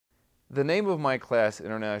The name of my class,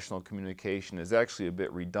 International Communication, is actually a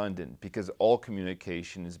bit redundant because all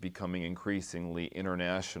communication is becoming increasingly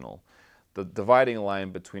international. The dividing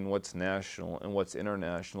line between what's national and what's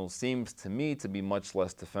international seems to me to be much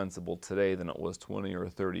less defensible today than it was 20 or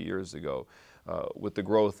 30 years ago. With the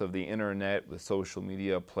growth of the internet, with social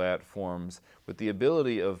media platforms, with the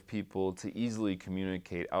ability of people to easily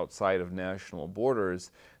communicate outside of national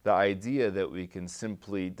borders, the idea that we can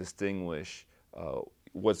simply distinguish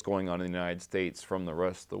what's going on in the United States from the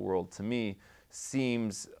rest of the world, to me,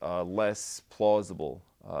 seems less plausible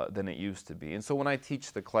than it used to be. And so when I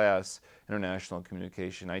teach the class, International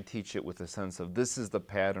Communication, I teach it with a sense of this is the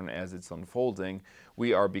pattern as it's unfolding.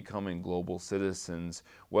 We are becoming global citizens,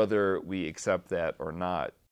 whether we accept that or not.